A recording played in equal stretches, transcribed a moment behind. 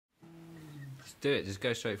Just do it. Just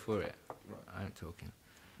go straight for it. I ain't talking.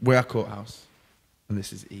 We're at Courthouse, and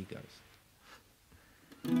this is Egos.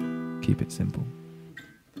 Keep it simple.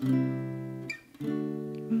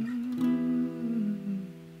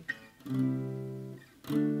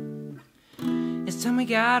 It's time we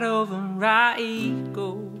got over our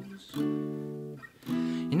egos.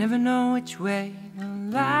 You never know which way the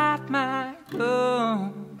life might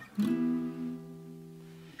go.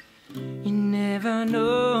 You never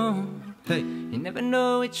know. Hey. You never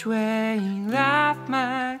know which way life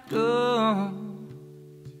might go.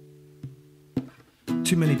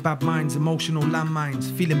 Too many bad minds, emotional landmines.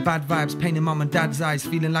 Feeling bad vibes, pain in mum and dad's eyes.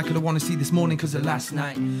 Feeling like I don't want to see this morning because of last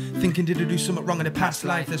night. Thinking did I do something wrong in a past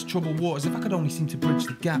life? There's troubled waters, if I could only seem to bridge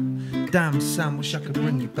the gap. Damn Sam, wish I could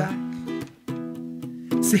bring you back.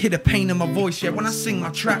 To hear the pain in my voice, yeah, when I sing my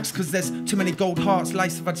tracks, cause there's too many gold hearts,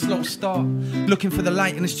 lights have had slow start. Looking for the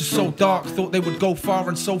light and it's just so dark. Thought they would go far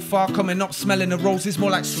and so far, coming up smelling the roses, more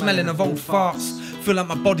like smelling of old farts. Feel like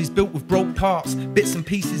my body's built with broke parts, bits and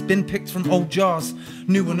pieces been picked from old jars,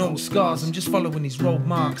 new and old scars. I'm just following these road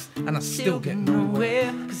marks and I still get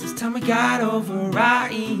nowhere. Cause it's time we got over our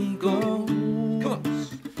ego. Come on.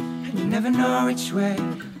 And you never know which way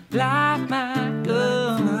life might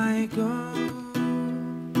go.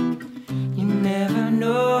 You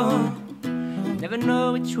never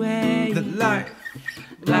know which way The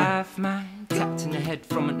life might. Tapped in the head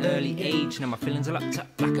from an early age. Now my feelings are locked up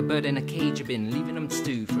like a bird in a cage. I've been leaving them to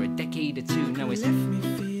stew for a decade or two. Now it's left me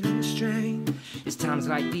feeling strange. It's times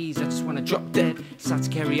like these I just wanna drop dead. Start to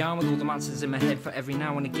carry on with all the monsters in my head. For every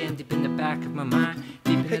now and again deep in the back of my mind,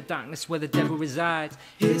 deep in the darkness where the devil resides.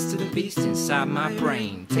 Here's to the beast inside my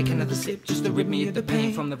brain. Take another sip just to rid me of the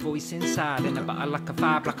pain from the voice inside. In a bottle like a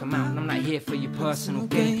fire, block a mountain. I'm not here for your personal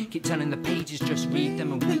gain. Keep turning the pages, just read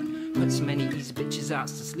them and weep. Put so many easy bitches out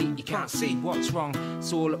to sleep. You can't see what's wrong.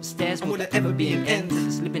 It's all upstairs. Will there ever be an end to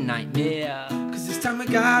this living nightmare? Cause this time we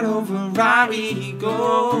got over our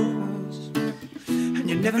egos. And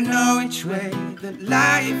you never know which way that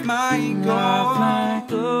life might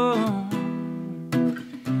go.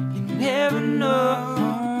 You never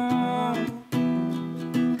know.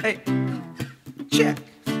 Hey, check.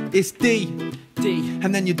 It's D.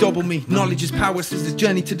 And then you double me. Knowledge is power, says the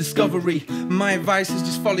journey to discovery. My advice is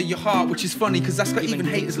just follow your heart, which is funny cause that's got even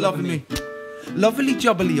haters loving me. Lovely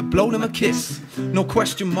jubbly, you blow them a kiss. No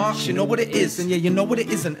question marks, you know what it is. And yeah, you know what it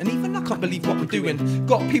isn't. And even I can't believe what we're doing.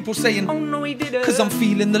 Got people saying, oh no he didn't. Cause I'm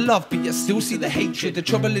feeling the love, but you still see the hatred. The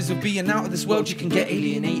trouble is with being out of this world, you can get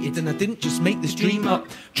alienated. And I didn't just make this dream up.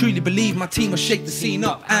 Truly believe my team will shake the scene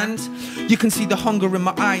up. And you can see the hunger in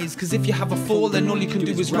my eyes. Cause if you have a fall, then all you can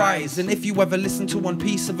do is rise. And if you ever listen to one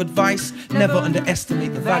piece of advice, never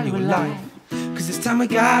underestimate the value of life. Cause it's time we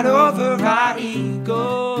got over our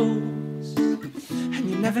egos.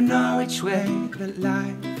 You never know which way that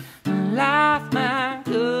life might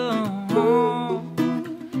go.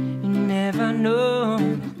 You never know.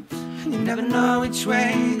 You never know which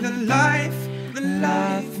way the life